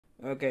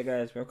Okay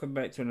guys, welcome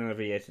back to another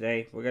video.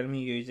 Today we're going to be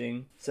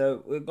using,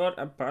 so we've got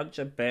a bunch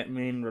of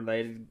Batman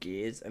related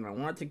gears and I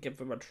wanted to give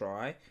them a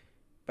try,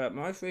 but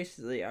most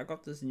recently I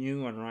got this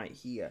new one right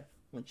here,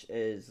 which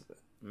is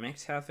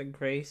max health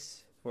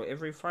increase. For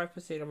every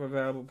 5% of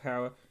available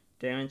power,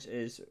 damage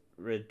is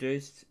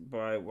reduced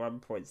by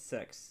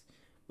 1.6,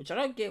 which I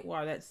don't get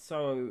why that's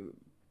so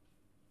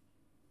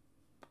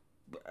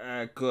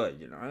good,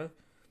 you know.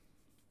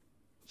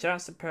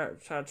 Chance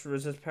to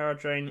resist power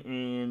drain,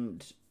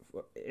 and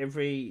for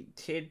every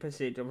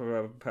 10% of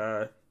a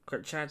power,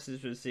 crit chance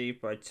is received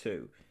by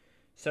 2.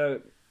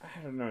 So, I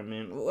don't know,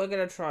 man. We're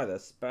gonna try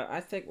this, but I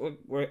think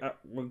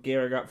we're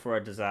gearing up for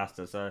a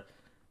disaster, so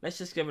let's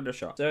just give it a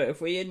shot. So,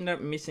 if we end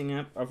up messing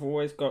up, I've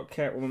always got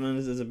Catwoman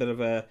as a bit of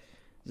a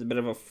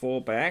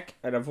fallback,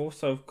 and I've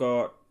also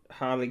got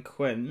Harley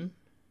Quinn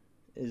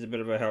as a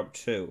bit of a help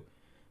too.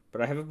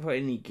 But I haven't put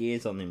any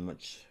gears on them,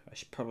 which I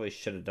probably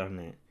should have done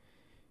that.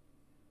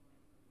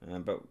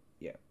 But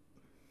yeah.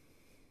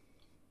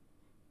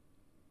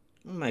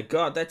 Oh my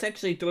god, that's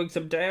actually doing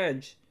some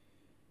damage.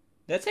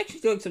 That's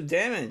actually doing some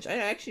damage. I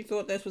actually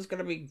thought this was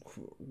gonna be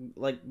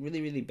like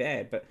really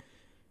bad, but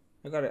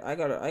I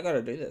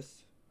gotta do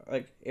this.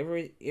 Like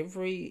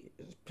every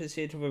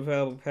percent of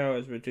available power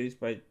is reduced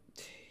by.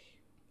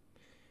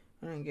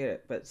 I don't get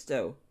it, but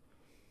still.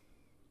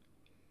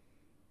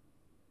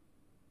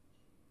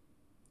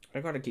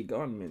 I gotta keep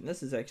going, man.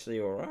 This is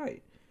actually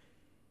alright.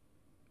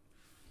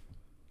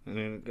 And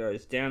then it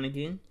goes down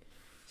again.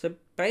 So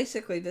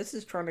basically, this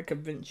is trying to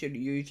convince you to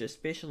use your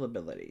special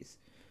abilities.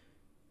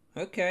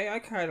 Okay, I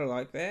kind of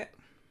like that.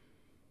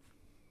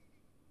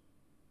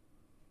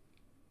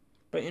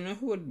 But you know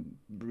who would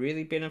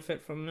really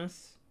benefit from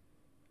this?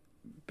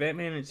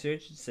 Batman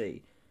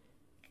Insurgency.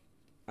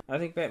 I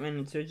think Batman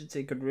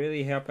Insurgency could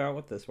really help out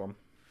with this one.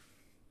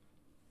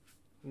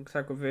 Looks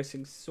like we're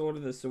versing sort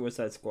of the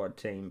Suicide Squad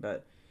team,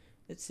 but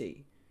let's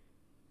see.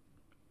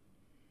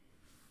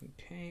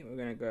 Okay, we're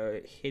gonna go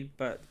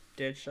headbutt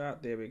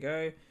Deadshot. There we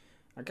go.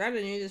 I kind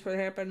of knew this would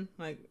happen.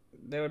 Like,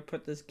 they would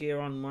put this gear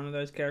on one of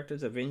those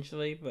characters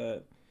eventually,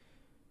 but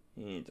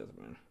yeah, it doesn't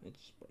matter.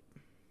 It's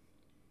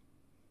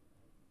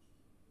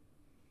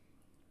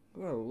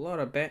I've got a lot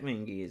of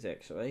Batman gears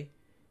actually.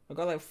 I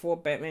got like 4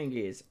 Batman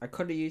gears. I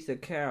could have used the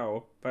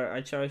cow, but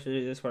I chose to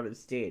do this one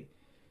instead.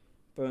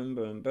 Boom,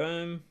 boom,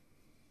 boom.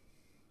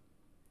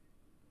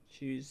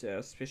 Choose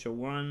our special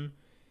one.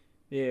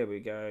 There we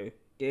go.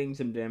 Getting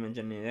some damage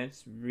in there.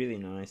 That's really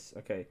nice.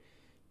 Okay,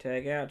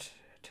 tag out.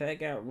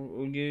 Tag out.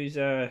 We'll use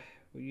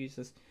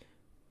this.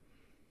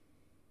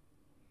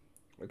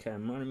 Okay, I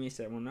might have messed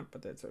that one up,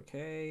 but that's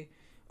okay.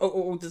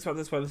 Oh, this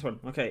one.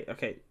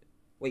 Okay.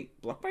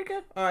 Wait,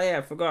 Blockbreaker? Oh yeah,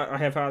 I forgot. I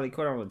have Harley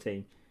Quinn on the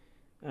team.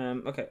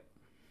 Okay.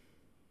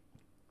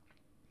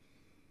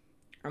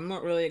 I'm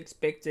not really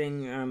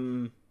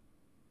expecting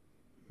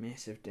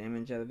massive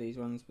damage out of these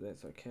ones, but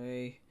that's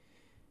okay.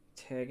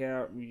 Tag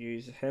out. We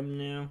use him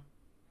now.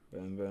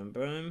 Boom, boom,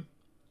 boom.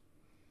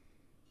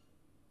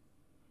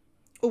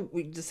 Oh,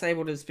 we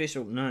disabled his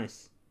special.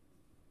 Nice.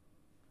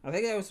 I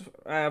think that was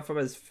from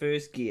his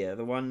first gear,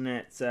 the one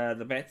that's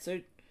the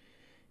Batsuit.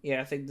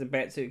 Yeah, I think the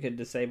Batsuit could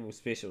disable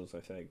specials, I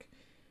think.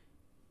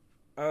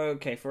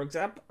 Okay, for a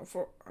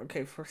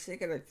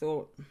second I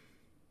thought.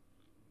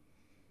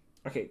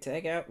 Okay,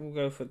 tag out. We'll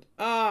go for.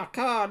 Ah,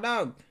 come on,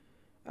 no.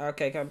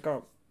 Okay, come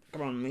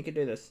on. We can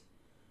do this.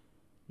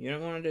 You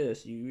don't want to do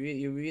this.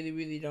 You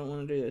really don't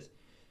want to do this.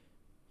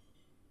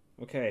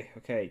 Okay.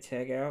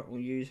 Tag out.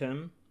 We'll use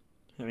him.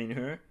 I mean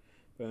her.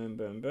 Boom,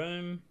 boom,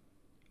 boom.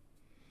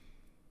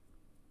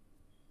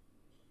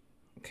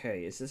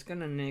 Okay, is this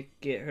gonna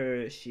get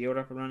her shield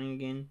up and running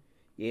again?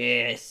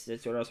 Yes,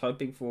 that's what I was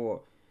hoping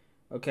for.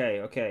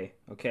 Okay.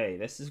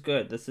 This is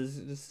good. This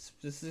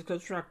is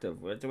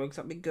constructive. We're doing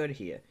something good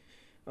here.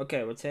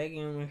 Okay, we're tagging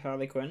in with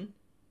Harley Quinn.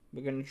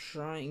 We're gonna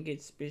try and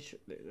get special.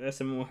 That's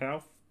some more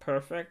health.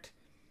 Perfect.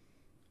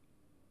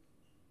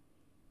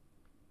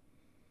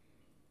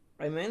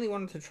 I mainly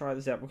wanted to try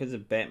this out because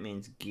of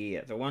Batman's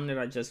gear, the one that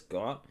I just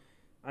got.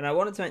 And I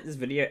wanted to make this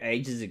video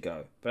ages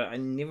ago, but I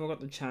never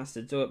got the chance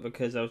to do it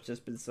because I've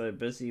just been so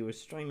busy with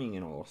streaming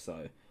and all.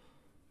 So,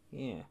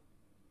 yeah.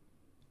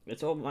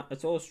 It's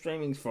all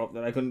streaming's fault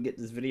that I couldn't get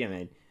this video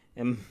made.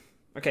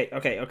 Okay.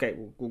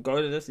 We'll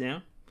go to this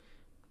now.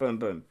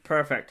 Boom.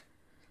 Perfect.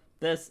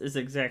 This is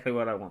exactly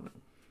what I wanted.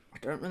 I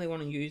don't really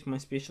want to use my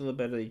special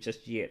ability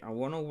just yet. I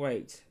want to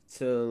wait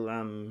till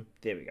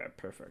there we go.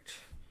 Perfect.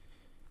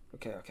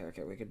 Okay.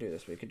 We can do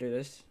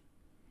this.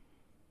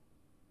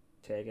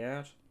 Tag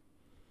out.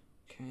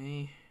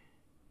 Okay.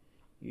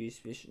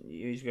 Use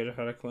go to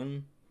Harley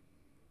Quinn.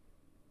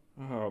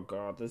 Oh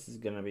god, this is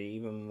gonna be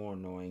even more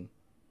annoying.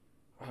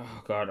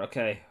 Oh god,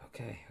 okay.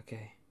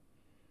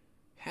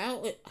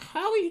 How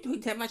are you doing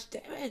that much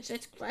damage?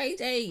 That's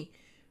crazy.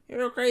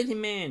 You're a crazy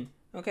man.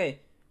 Okay.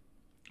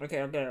 I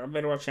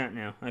better watch out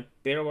now.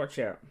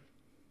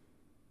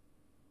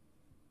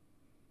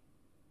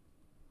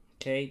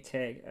 Okay,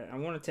 tag. I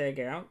want to tag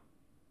out.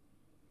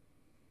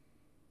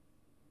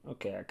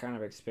 Okay, I kind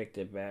of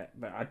expected that,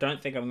 but I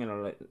don't think I'm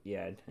gonna let.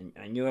 Yeah,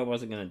 I knew I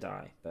wasn't gonna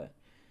die, but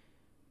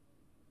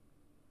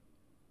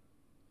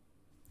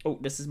oh,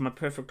 this is my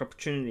perfect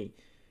opportunity.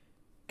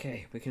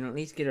 Okay, we can at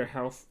least get our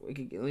health. We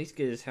can at least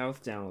get his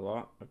health down a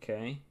lot.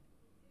 Okay.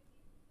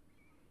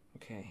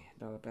 Okay,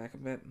 dial it back a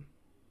bit.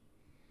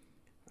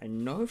 I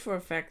know for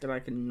a fact that I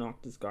can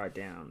knock this guy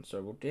down,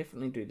 so we'll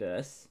definitely do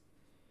this.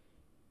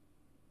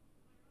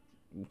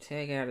 We'll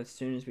tag out as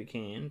soon as we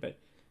can, but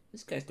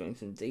this guy's doing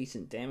some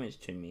decent damage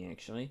to me,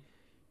 actually.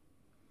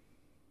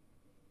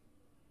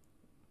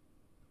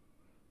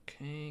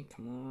 Okay,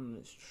 come on,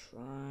 let's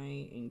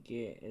try and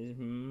get as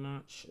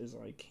much as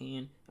I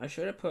can. I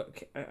should have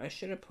put,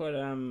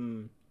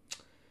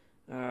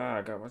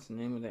 God, what's the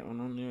name of that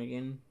one on there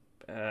again?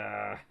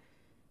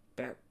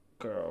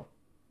 Batgirl.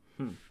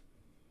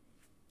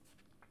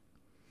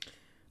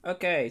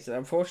 Okay, so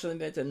unfortunately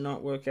that did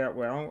not work out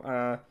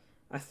well.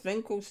 I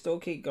think we'll still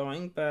keep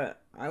going,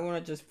 but I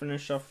want to just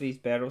finish off these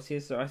battles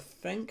here. So I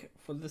think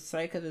for the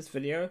sake of this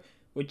video,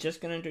 we're just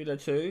going to do the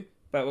 2,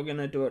 but we're going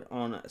to do it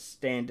on a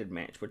standard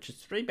match, which is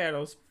 3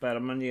 battles, but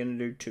I'm only going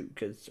to do 2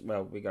 because,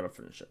 well, we got to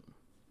finish it.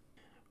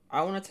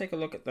 I want to take a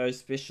look at those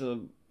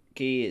special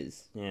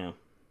gears now.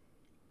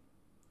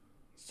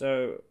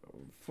 So,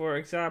 for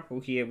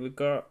example here, we've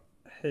got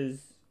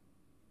his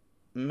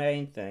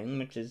main thing,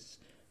 which is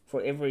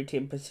for every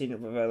 10%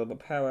 of available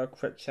power,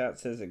 crit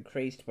chance has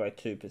increased by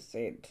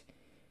 2%.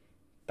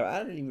 But I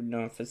don't even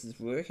know if this is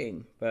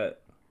working,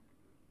 but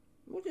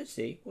we'll just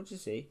see. We'll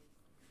just see.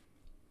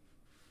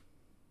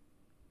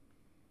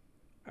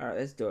 Alright,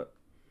 let's do it.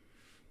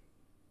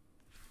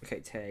 Okay,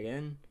 tag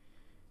in.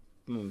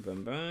 Boom,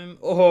 boom, boom.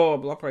 Oh,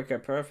 block breaker,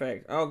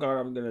 perfect. Oh god,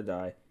 I'm gonna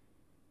die.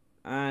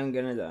 I'm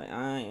gonna die.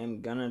 I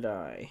am gonna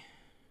die.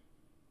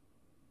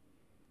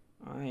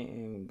 I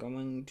am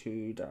going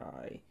to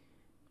die.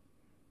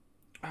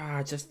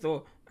 I just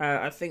thought,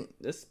 I think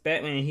this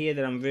Batman here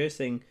that I'm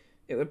versing,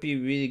 it would be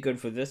really good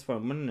for this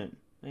one, wouldn't it?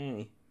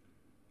 Hey.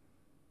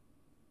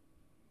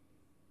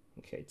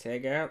 Okay,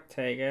 tag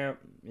out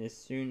as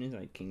soon as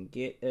I can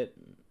get it.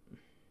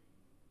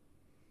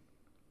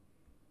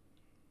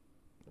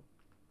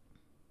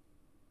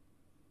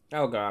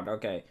 Oh god,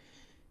 okay.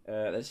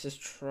 Let's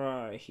just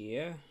try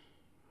here.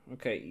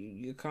 Okay,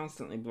 you're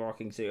constantly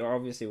blocking, so you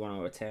obviously want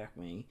to attack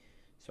me.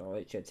 So I'll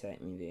let you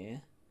attack me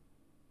there.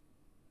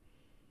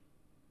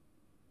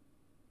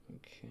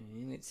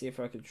 Okay, let's see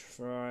if I could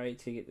try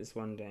to get this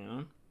one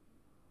down.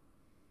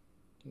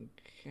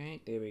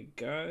 Okay, there we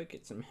go.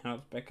 Get some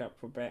health back up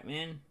for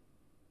Batman.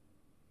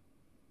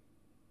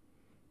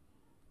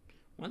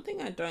 One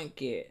thing I don't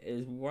get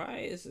is why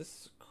is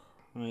this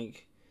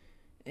like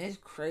it's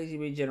crazy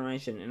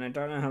regeneration and I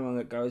don't know how long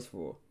it goes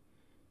for.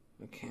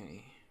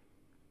 Okay.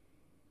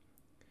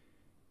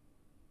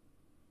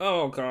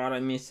 Oh god, I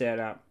messed that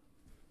up.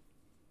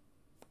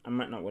 I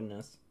might not win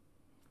this.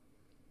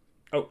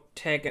 Oh,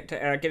 get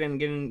in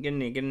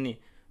there.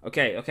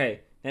 Okay,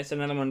 that's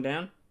another one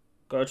down.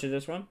 Go to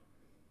this one.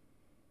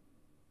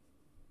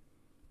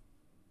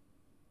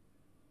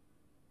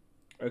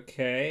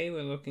 Okay,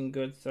 we're looking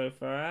good so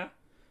far.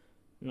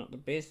 Not the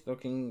best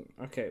looking.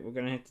 Okay, we're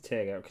gonna have to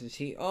tag out because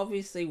he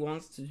obviously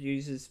wants to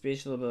use his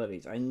special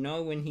abilities. I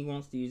know when he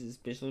wants to use his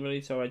special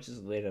abilities, so I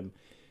just let him.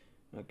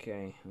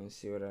 Okay, let's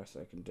see what else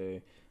I can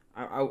do.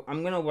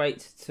 I'm gonna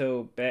wait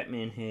till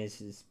Batman has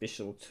his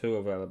special 2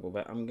 available,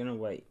 but I'm gonna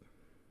wait.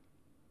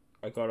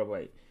 I gotta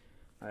wait.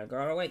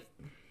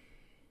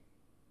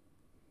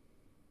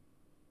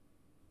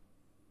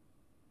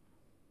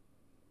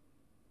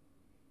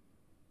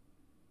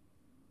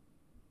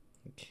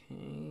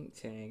 Okay,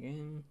 tag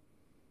in.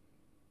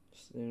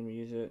 Just let him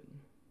use it.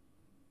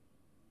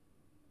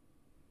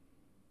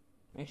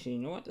 Actually,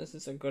 you know what? This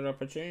is a good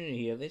opportunity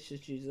here. Let's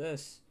just use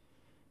this.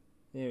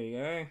 There we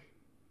go.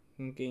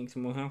 I'm getting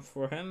some more health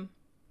for him.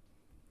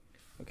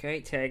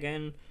 Okay, tag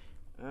in.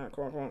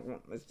 Come on.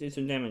 Let's do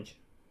some damage.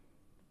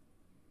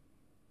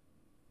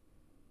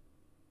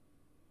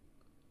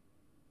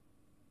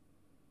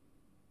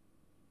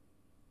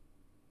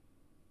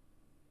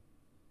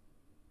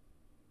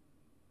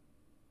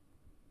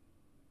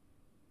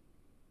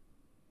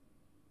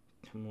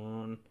 Come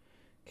on.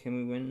 Can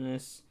we win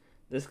this?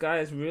 This guy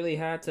is really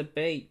hard to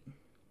beat.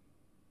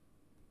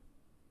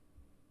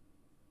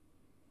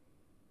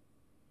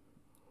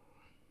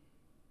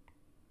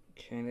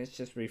 Okay, let's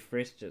just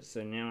refresh it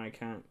so now I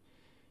can't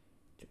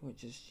do it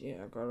just yet.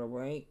 I gotta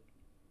wait.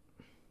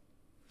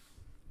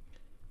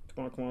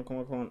 Come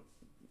on.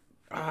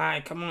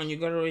 Ah, come on, you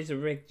gotta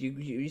resurrect.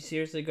 You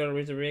seriously gotta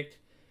resurrect?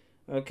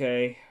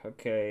 Okay.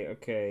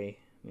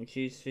 Let's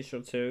use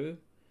special 2.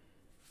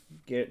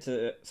 Get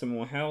to some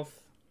more health.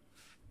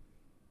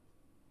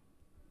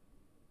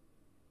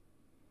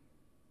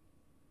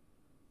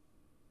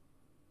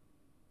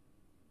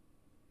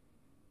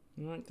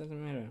 No, it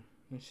doesn't matter.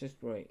 Let's just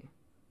wait.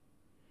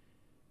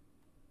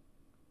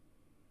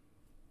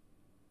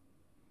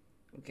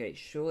 Okay,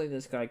 surely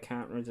this guy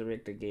can't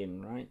resurrect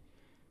again, right?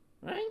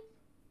 Right?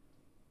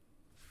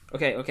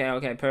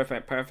 Okay,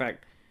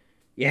 perfect.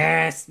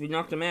 Yes, we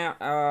knocked him out.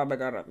 Oh my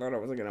god, I thought I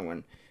wasn't gonna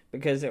win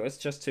because it was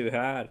just too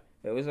hard.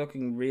 It was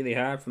looking really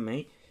hard for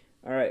me.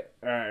 All right,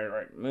 all right, all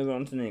right. Move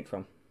on to the next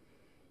one,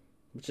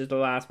 which is the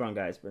last one,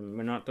 guys. We're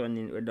not doing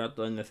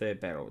the third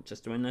battle. We're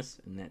just doing this,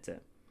 and that's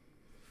it.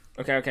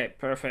 Okay, okay,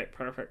 perfect,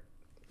 perfect.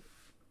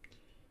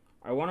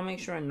 I want to make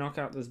sure I knock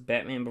out this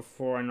Batman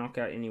before I knock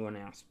out anyone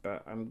else,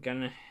 but I'm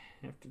gonna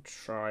have to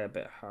try a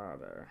bit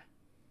harder.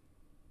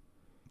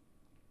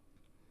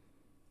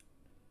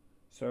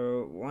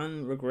 So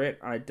one regret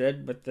I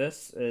did with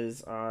this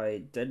is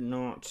I did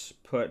not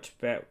put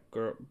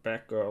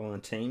Batgirl on the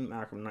team,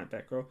 Arkham Knight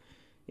Batgirl.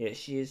 Yeah,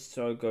 she is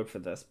so good for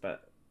this,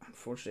 but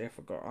unfortunately I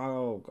forgot.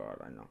 Oh god,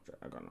 I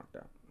got knocked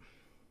out.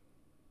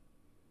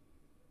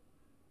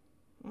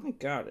 Oh my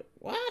god,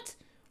 what?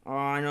 Oh,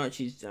 I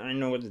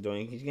know what they're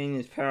doing. He's getting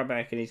his power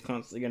back and he's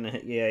constantly gonna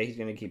hit, yeah, he's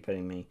gonna keep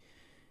hitting me.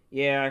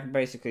 Yeah, I can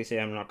basically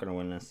say I'm not gonna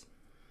win this.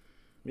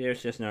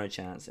 There's just no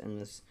chance in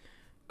this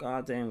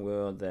goddamn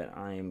world that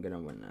I am gonna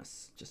win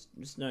this. Just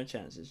no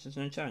chance. It's just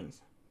no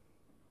chance.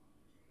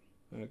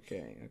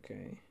 Okay,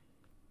 okay.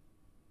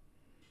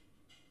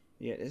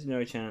 Yeah, there's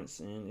no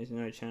chance, and there's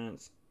no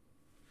chance.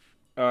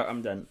 Alright,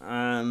 I'm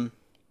done.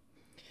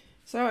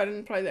 So I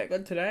didn't play that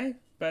good today,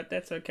 but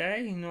that's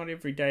okay. Not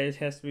every day it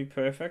has to be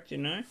perfect, you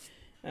know.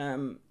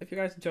 If you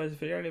guys enjoyed this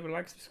video, leave a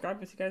like,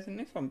 subscribe. See you guys in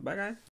the next one. Bye, guys.